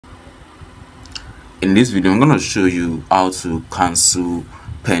In this video, I'm going to show you how to cancel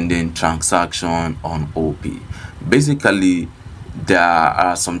pending transaction on Opay. Basically, there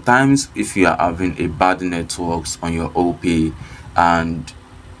are sometimes if you are having a bad networks on your Opay, and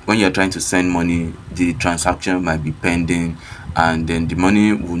when you're trying to send money, the transaction might be pending, and then the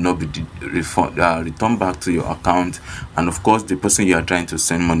money will not be returned back to your account, and of course the person you are trying to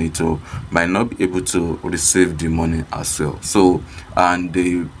send money to might not be able to receive the money as well. So, and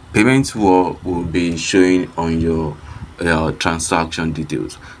the payment will be showing on your transaction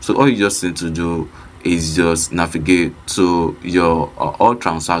details. So all you just need to do is just navigate to your all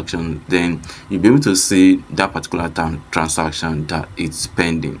transactions, then you'll be able to see that particular transaction that it's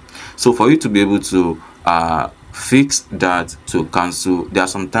pending. So for you to be able to fix that, to cancel, there are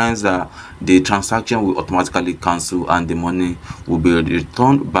sometimes that the transaction will automatically cancel and the money will be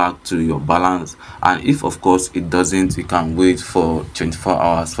returned back to your balance. And if of course it doesn't, you can wait for 24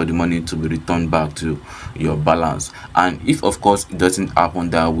 hours for the money to be returned back to your balance. And if of course it doesn't happen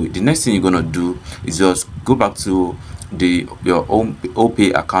that way, the next thing you're gonna do is just go back to your own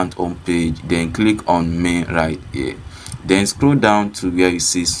Opay account home page, then click on main right here, then scroll down to where you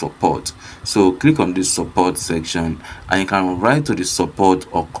see support. So click on this support section and you can write to the support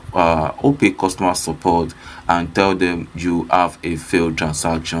or Opay customer support and tell them you have a failed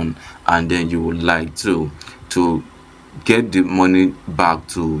transaction and then you would like to get the money back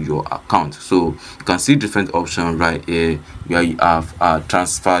to your account. So you can see different options right here where you have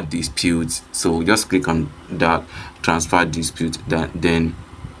transfer dispute. So just click on that transfer dispute, then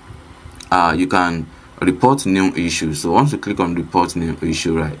you can report new issue. So once you click on report new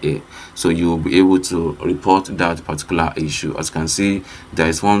issue right here, so you will be able to report that particular issue. As you can see, there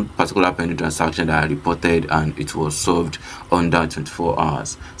is one particular pending transaction that I reported and it was solved under 24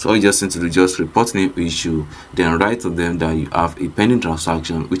 hours. So all you just need to do is just report new issue, then write to them that you have a pending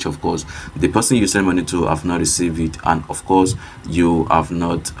transaction, which of course the person you send money to have not received it, and of course you have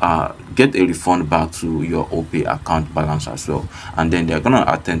not get a refund back to your Opay account balance as well, and then they're gonna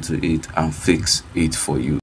attend to it and fix it for you.